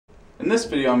In this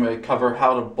video I'm going to cover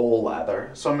how to bowl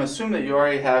lather. So I'm going to assume that you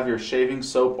already have your shaving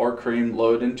soap or cream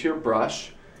loaded into your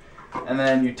brush, and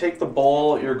then you take the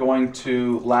bowl you're going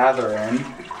to lather in.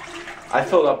 I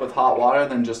fill it up with hot water,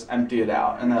 then just empty it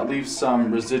out, and that leaves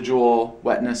some residual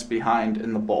wetness behind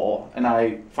in the bowl, and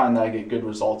I find that I get good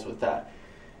results with that.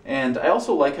 And I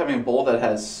also like having a bowl that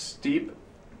has steep,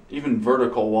 even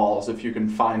vertical walls if you can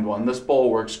find one. This bowl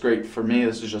works great for me.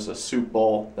 This is just a soup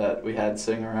bowl that we had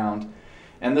sitting around,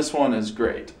 and this one is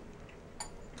great.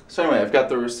 So anyway, I've got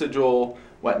the residual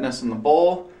wetness in the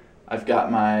bowl. I've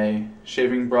got my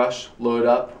shaving brush loaded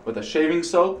up with a shaving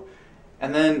soap,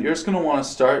 and then you're just going to want to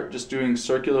start just doing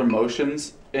circular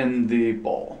motions in the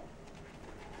bowl.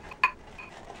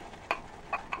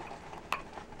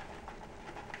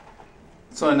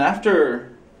 So then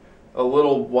after a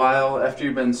little while, after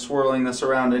you've been swirling this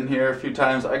around in here a few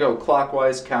times, I go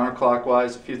clockwise,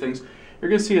 counterclockwise, a few things. You're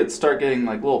going to see it start getting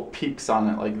like little peaks on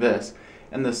it like this.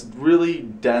 And this really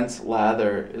dense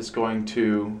lather is going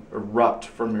to erupt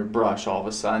from your brush all of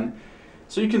a sudden.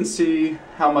 So you can see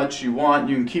how much you want.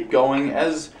 You can keep going.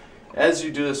 As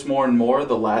you do this more and more,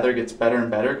 the lather gets better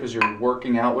and better because you're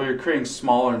working out, well, you're creating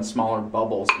smaller and smaller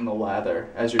bubbles in the lather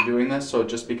as you're doing this, so it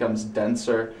just becomes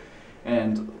denser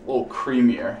and a little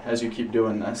creamier as you keep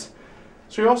doing this.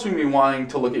 So you're also going to be wanting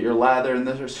to look at your lather, and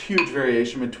there's huge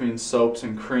variation between soaps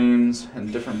and creams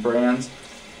and different brands.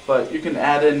 But you can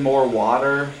add in more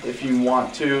water if you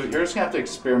want to. You're just going to have to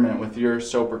experiment with your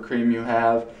soap or cream you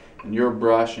have and your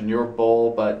brush and your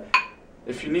bowl. But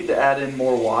if you need to add in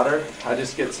more water, I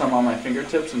just get some on my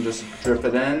fingertips and just drip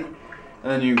it in, and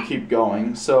then you can keep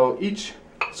going. So each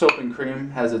soap and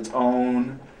cream has its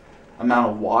own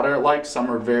amount of water. Like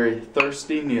some are very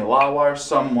thirsty, need a lot of water.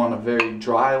 Some want a very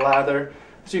dry lather.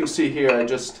 So you can see here, I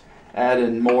just add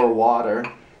in more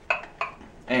water,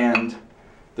 and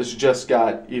this just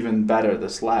got even better,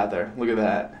 this lather. Look at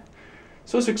that.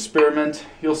 So this experiment,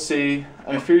 you'll see,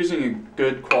 if you're using a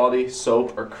good quality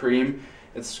soap or cream,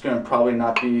 it's going to probably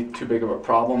not be too big of a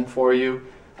problem for you.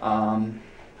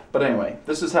 But anyway,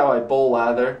 this is how I bowl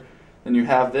lather. Then you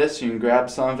have this, you can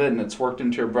grab some of it and it's worked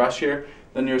into your brush here.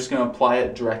 Then you're just going to apply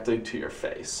it directly to your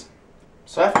face.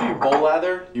 So after you bowl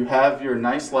lather, you have your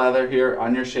nice lather here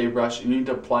on your shave brush, and you need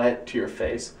to apply it to your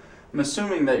face. I'm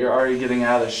assuming that you're already getting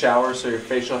out of the shower so your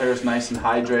facial hair is nice and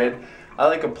hydrated. I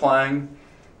like applying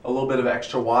a little bit of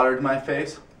extra water to my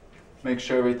face. Make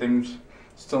sure everything's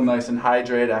still nice and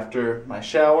hydrated after my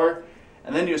shower.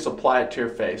 And then you just apply it to your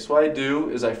face. What I do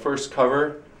is I first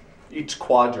cover each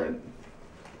quadrant.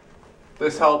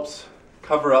 This helps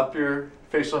cover up your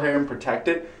facial hair and protect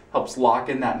it. Helps lock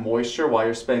in that moisture while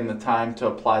you're spending the time to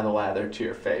apply the lather to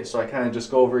your face. So I kind of just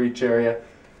go over each area,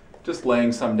 just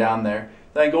laying some down there.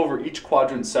 Then I go over each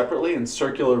quadrant separately in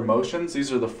circular motions. These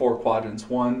are the 4 quadrants,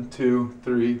 1, 2,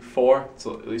 3, 4.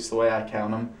 So at least the way I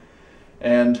count them.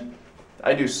 And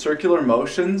I do circular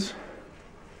motions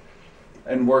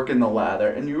and work in the lather.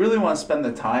 And you really want to spend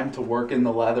the time to work in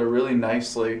the lather really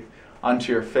nicely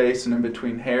onto your face and in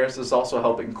between hairs. This is also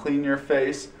helping clean your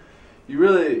face. You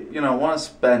really, want to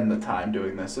spend the time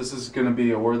doing this. This is going to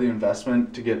be a worthy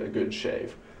investment to get a good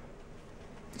shave.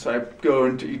 So I go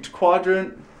into each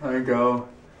quadrant. I go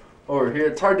over here.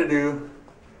 It's hard to do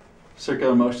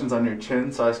circular motions on your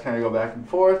chin, so I just kind of go back and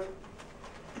forth.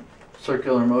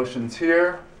 Circular motions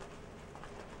here.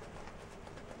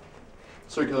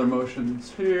 Circular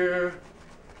motions here.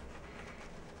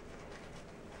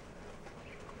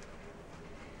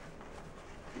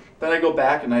 Then I go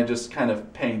back and I just kind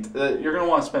of paint. You're going to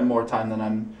want to spend more time than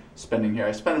I'm spending here.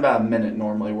 I spend about a minute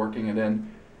normally working it in.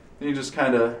 Then you just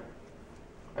kind of,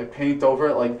 I paint over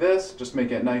it like this, just make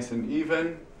it nice and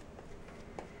even.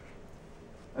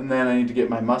 And then I need to get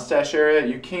my mustache area.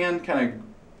 You can kind of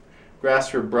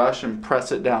grasp your brush and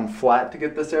press it down flat to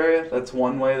get this area. That's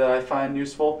one way that I find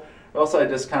useful. Or else I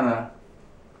just kind of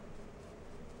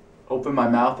open my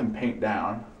mouth and paint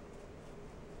down.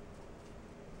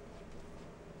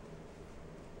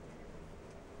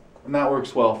 And that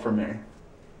works well for me.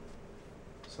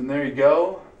 So there you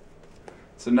go.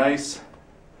 It's a nice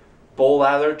bowl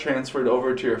lather transferred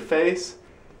over to your face.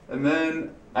 And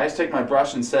then I just take my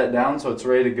brush and set it down so it's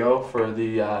ready to go for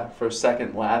the for a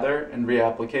second lather and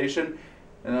reapplication.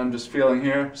 And I'm just feeling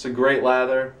here. It's a great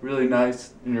lather, really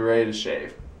nice, and you're ready to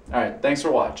shave. Alright, thanks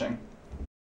for watching.